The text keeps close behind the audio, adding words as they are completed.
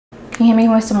Can you hit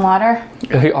me with some water?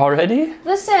 Already?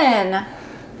 Listen,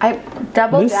 I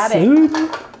double dabbing.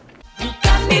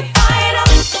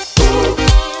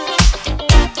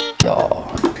 Oh.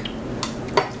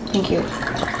 Thank you.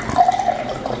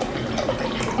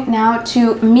 Now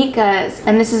to Meika's,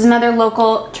 and this is another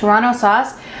local Toronto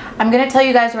sauce. I'm gonna tell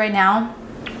you guys right now,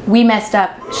 we messed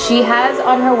up. She has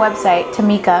on her website, to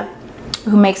Meika,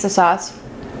 who makes the sauce,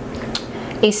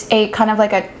 a kind of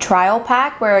like a trial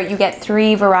pack where you get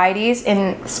 3 varieties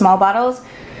in small bottles.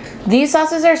 These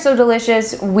sauces are so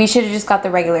delicious, we should have just got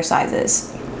the regular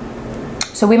sizes.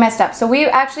 So we messed up. So we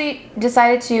actually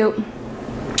decided to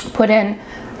put in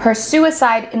her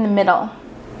suicide in the middle.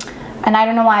 And I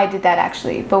don't know why I did that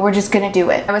actually, but we're just gonna do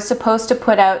it. I was supposed to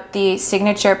put out the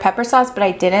signature pepper sauce, but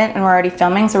I didn't, and we're already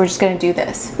filming, so we're just gonna do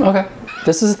this. Okay.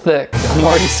 This is thick. I'm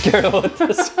already scared about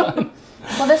this one.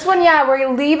 Well, this one, yeah, we're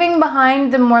leaving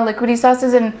behind the more liquidy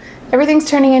sauces, and everything's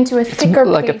turning into a thicker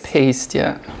like paste. a paste,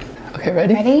 yeah. Okay,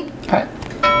 ready? Ready? All right.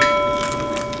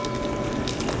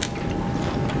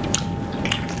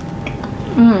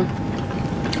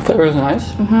 Flavor is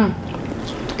nice.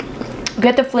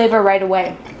 Get the flavor right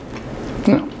away.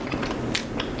 Yeah.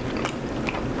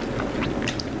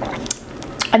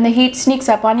 And the heat sneaks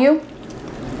up on you.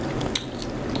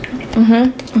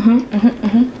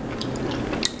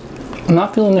 I'm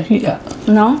not feeling the heat yet.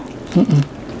 No?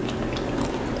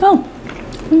 Oh,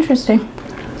 interesting.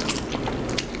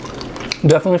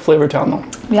 Definitely Flavor Town though.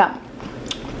 Yeah.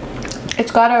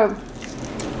 It's got a,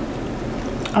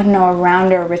 I don't know, a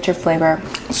rounder, richer flavor.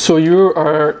 So you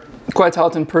are quite a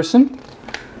talented person.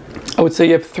 I would say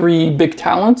you have 3 big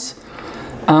talents.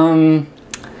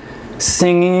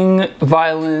 Singing,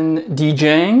 violin,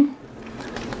 DJing.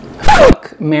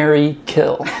 Fuck, marry,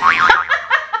 kill.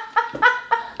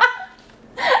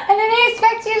 I didn't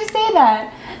expect you to say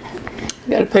that.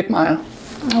 You gotta pick mine.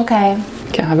 Okay.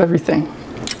 Can't have everything.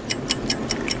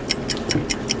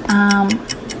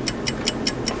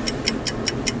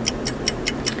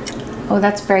 Oh,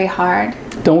 that's very hard.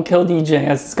 Don't kill DJing,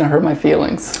 as it's gonna hurt my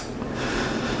feelings.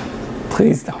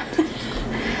 Please don't.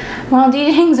 Well,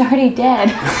 DJing's already dead.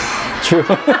 True.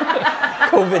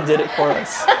 COVID did it for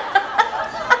us.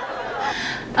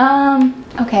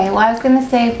 Okay, well, I was gonna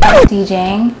say fuck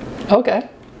DJing. Okay.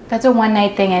 That's a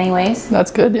one-night thing anyways.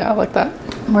 That's good, yeah, I like that.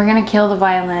 We're gonna kill the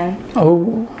violin.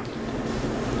 Oh.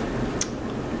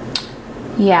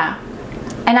 Yeah.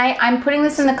 And I'm putting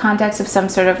this in the context of some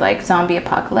sort of like zombie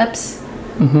apocalypse,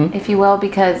 if you will,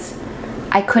 because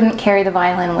I couldn't carry the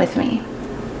violin with me.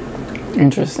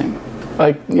 Interesting.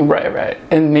 Like, right.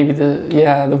 And maybe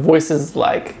the voice is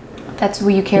like... That's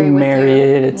what you carry with you.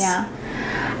 Married. Yeah.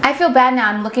 I feel bad now.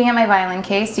 I'm looking at my violin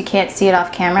case. You can't see it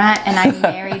off camera. And I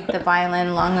married the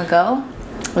violin long ago.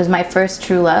 It was my first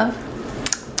true love.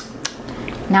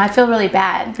 Now I feel really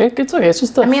bad. It's okay. It's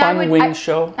just a fun wing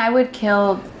show. I would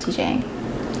kill DJing,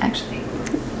 actually.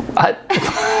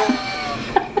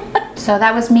 So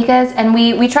that was Meika's, and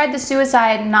we tried the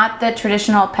suicide, not the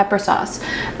traditional pepper sauce.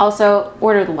 Also,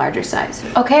 order the larger size.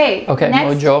 Okay. Okay,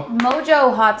 next, Mojo.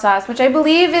 Mojo hot sauce, which I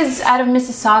believe is out of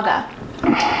Mississauga.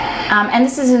 And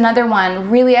this is another one.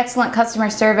 Really excellent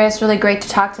customer service. Really great to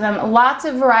talk to them. Lots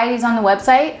of varieties on the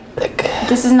website. Thick.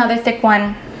 This is another thick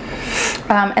one.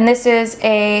 And this is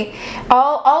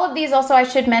all of these also I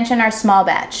should mention are small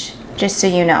batch, just so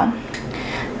you know.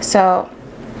 So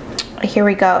here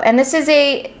we go. And this is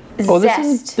a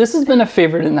zest. This has been a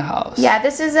favorite in the house. Yeah,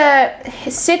 this is a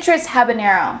citrus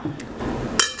habanero.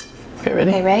 Okay,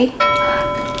 ready? Okay, ready?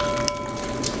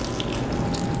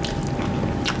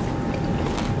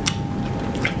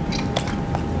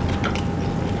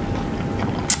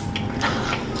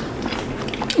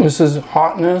 This is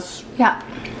hotness. Yeah.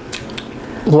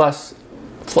 Less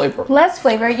flavor. Less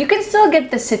flavor. You can still get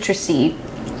the citrusy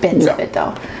bits of it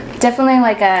though. Definitely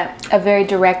like a very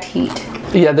direct heat.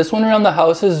 Yeah, this one around the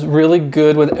house is really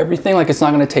good with everything. Like, it's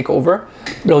not going to take over.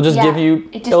 It'll just give you,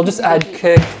 it'll just add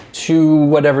kick to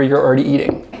whatever you're already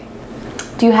eating.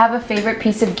 Do you have a favorite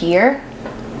piece of gear?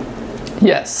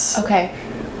 Yes. Okay.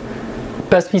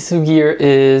 Best piece of gear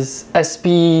is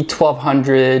SB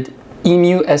 1200,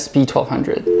 Emu SB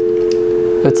 1200.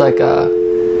 It's like a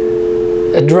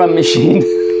drum machine.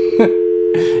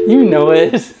 You know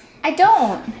it. I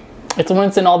don't. It's the one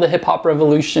that's in all the Hip Hop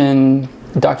Revolution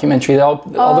documentary. All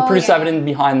the producers have it in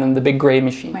behind them, the big gray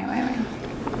machine. Right.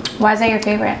 Why is that your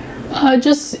favorite?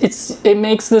 It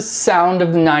makes the sound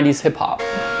of the 90s hip hop.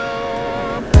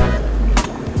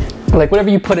 Like, whatever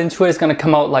you put into it is gonna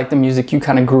come out like the music you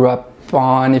kind of grew up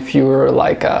on if you were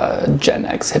like a Gen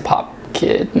X hip hop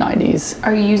kid, 90s.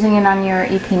 Are you using it on your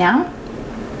EP now?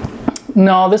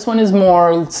 No, this one is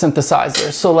more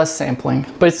synthesizer, so less sampling.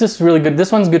 But it's just really good.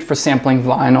 This one's good for sampling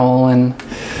vinyl and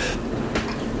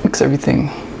makes everything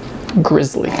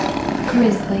grizzly.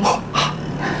 Grizzly.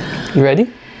 You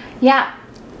ready? Yeah.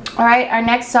 All right, our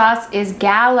next sauce is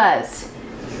Gala's.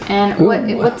 And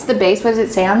what's the base? What does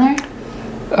it say on there?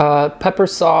 Pepper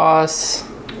sauce.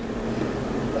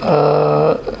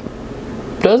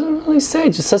 Doesn't really say,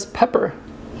 it just says pepper.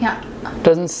 Yeah.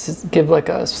 Doesn't give like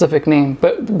a specific name,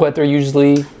 but what they're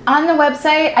usually... On the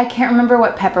website, I can't remember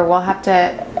what pepper. We'll have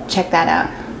to check that out.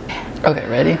 Okay,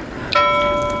 ready?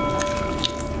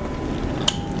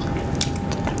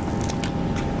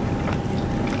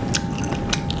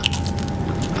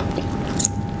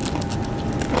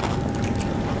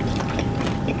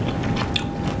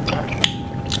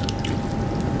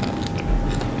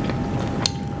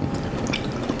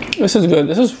 This is good.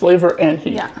 This is flavor and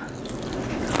heat. Yeah.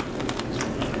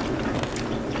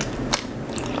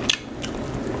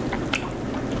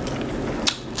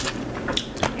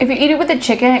 If you eat it with the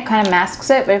chicken, it kind of masks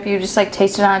it, but if you just like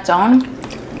taste it on its own,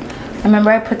 I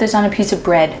remember I put this on a piece of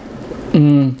bread.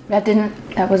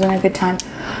 That wasn't a good time.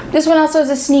 This one also is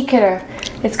a sneak hitter.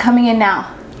 It's coming in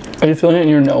now. Are you feeling it in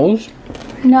your nose?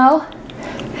 No.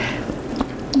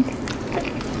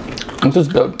 This is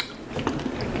good.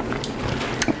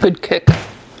 Good kick.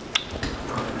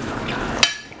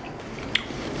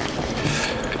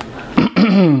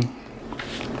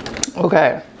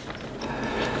 Okay.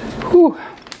 Whew.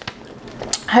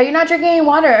 How are you not drinking any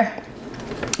water?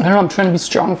 I don't know, I'm trying to be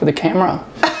strong for the camera.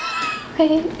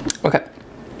 Okay.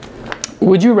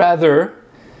 Would you rather,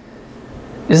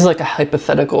 this is like a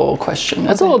hypothetical question.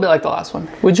 It's a little bit like the last one.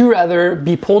 Would you rather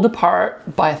be pulled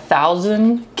apart by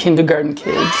 1,000 kindergarten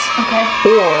kids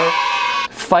or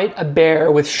fight a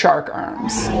bear with shark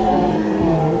arms?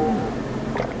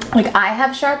 Like I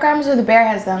have shark arms or the bear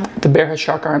has them? The bear has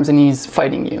shark arms and he's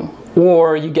fighting you.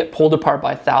 Or you get pulled apart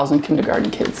by 1,000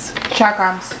 kindergarten kids. Shark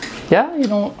arms. Yeah, you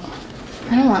don't...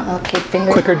 I don't want little kid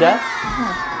fingers. Quicker death?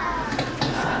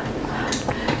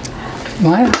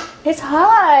 What? It's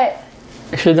hot.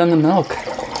 I should have done the milk.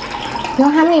 We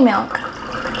don't have any milk.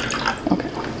 Okay.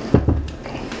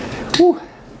 Whew.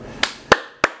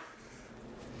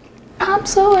 I'm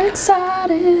so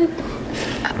excited.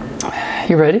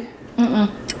 You ready?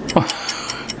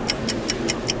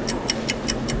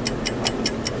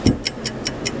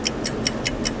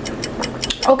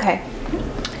 Okay.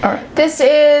 All right. This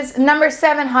is number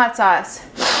 7 hot sauce.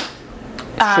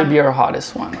 Should be our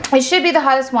hottest one. It should be the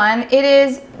hottest one. It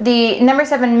is the number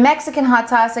 7 Mexican hot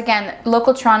sauce. Again,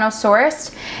 local Toronto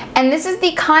sourced. And this is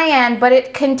the cayenne, but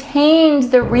it contains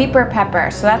the Reaper pepper.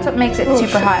 So that's what makes it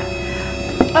super hot.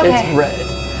 Okay. It's red.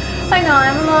 I know,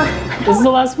 I'm a little... This is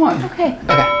the last one. Okay.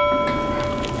 Okay.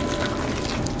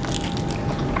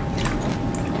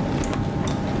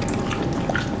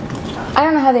 I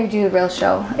don't know how they do the real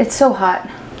show. It's so hot.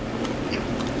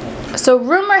 So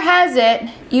rumor has it,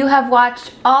 you have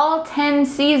watched all 10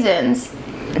 seasons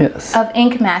of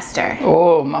Ink Master.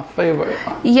 Oh, my favorite.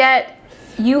 Yet,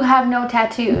 you have no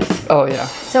tattoos. Oh, yeah.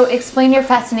 So explain your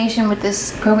fascination with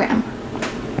this program.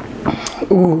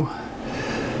 Ooh.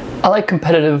 I like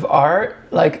competitive art.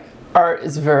 Like, art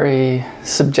is very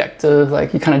subjective.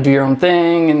 Like, you kind of do your own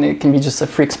thing, and it can be just a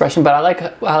free expression. But I like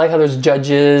how there's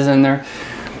judges, and they're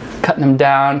cutting them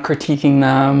down, critiquing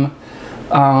them.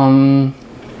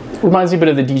 Reminds me a bit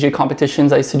of the DJ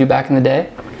competitions I used to do back in the day.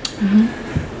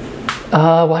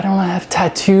 Why don't I have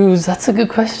tattoos? That's a good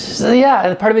question. So,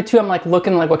 yeah, part of it too, I'm like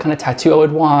looking like what kind of tattoo I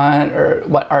would want or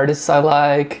what artists I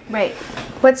like. Right.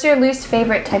 What's your least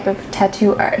favorite type of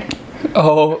tattoo art?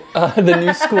 Oh, the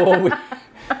new school, with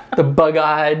the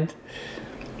bug-eyed,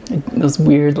 those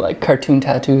weird like cartoon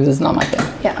tattoos is not my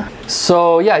thing. Yeah.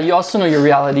 So yeah, you also know your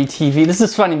reality TV. This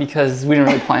is funny because we didn't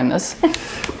really plan this.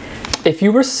 If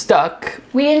you were stuck...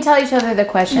 We didn't tell each other the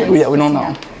questions. Yeah, we don't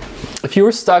know. If you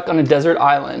were stuck on a desert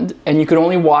island and you could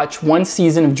only watch one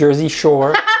season of Jersey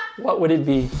Shore, what would it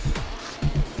be?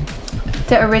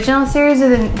 The original series or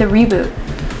the reboot?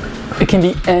 It can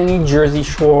be any Jersey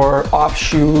Shore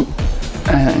offshoot.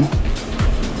 And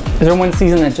is there one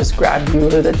season that just grabbed you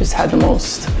or that just had the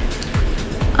most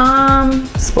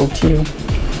spoke to you?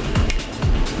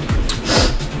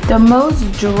 The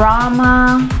most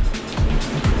drama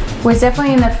was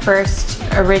definitely in the first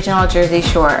original Jersey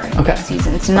Shore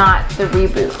seasons, not the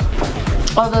reboot.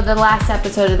 Although the last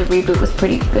episode of the reboot was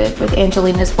pretty good with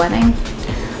Angelina's wedding.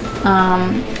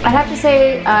 I'd have to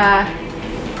say...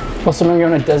 Also, remember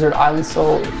you're on a desert island,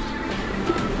 so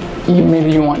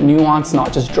maybe you want nuance,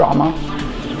 not just drama.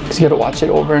 Because you gotta watch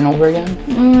it over and over again.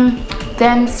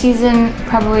 Then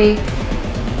probably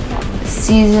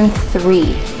season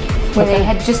 3. where they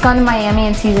had just gone to Miami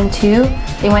in season 2.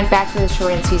 They went back to the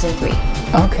shore in season 3.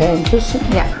 Okay, interesting.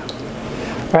 Yeah.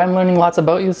 All right, I'm learning lots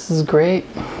about you. This is great.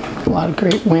 A lot of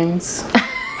great wings.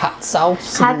 Hot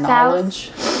sauce and knowledge.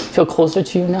 Feel closer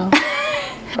to you now.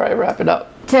 All right, wrap it up.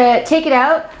 To take it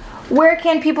out, where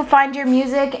can people find your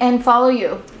music and follow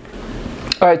you?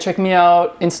 All right, check me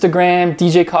out, Instagram,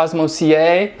 DJ Cosmo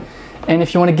CA. And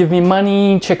if you want to give me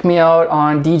money, check me out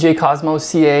on DJ Cosmo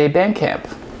CA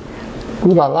Bandcamp.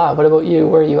 Ooh la la, what about you?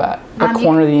 Where are you at? What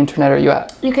corner of the internet are you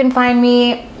at? You can find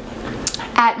me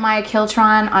at my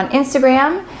Killtron on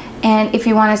Instagram. And if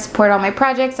you want to support all my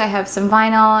projects, I have some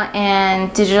vinyl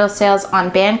and digital sales on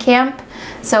Bandcamp.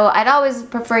 So I'd always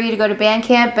prefer you to go to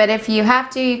Bandcamp, but if you have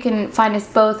to, you can find us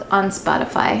both on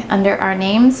Spotify under our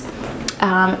names.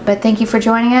 But thank you for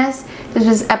joining us. This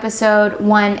was episode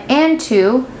 1 and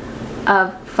 2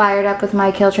 of Fired Up with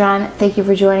My Killtron. Thank you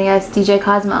for joining us, DJ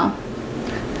Cosmo.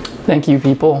 Thank you,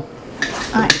 people.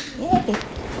 All right. Yay.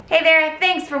 Hey there,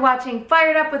 thanks for watching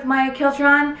Fired Up with My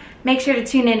Killtron. Make sure to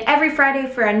tune in every Friday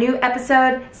for a new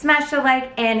episode. Smash the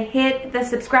like and hit the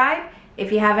subscribe.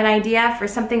 If you have an idea for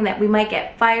something that we might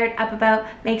get fired up about,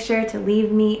 make sure to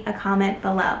leave me a comment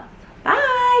below.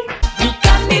 Bye!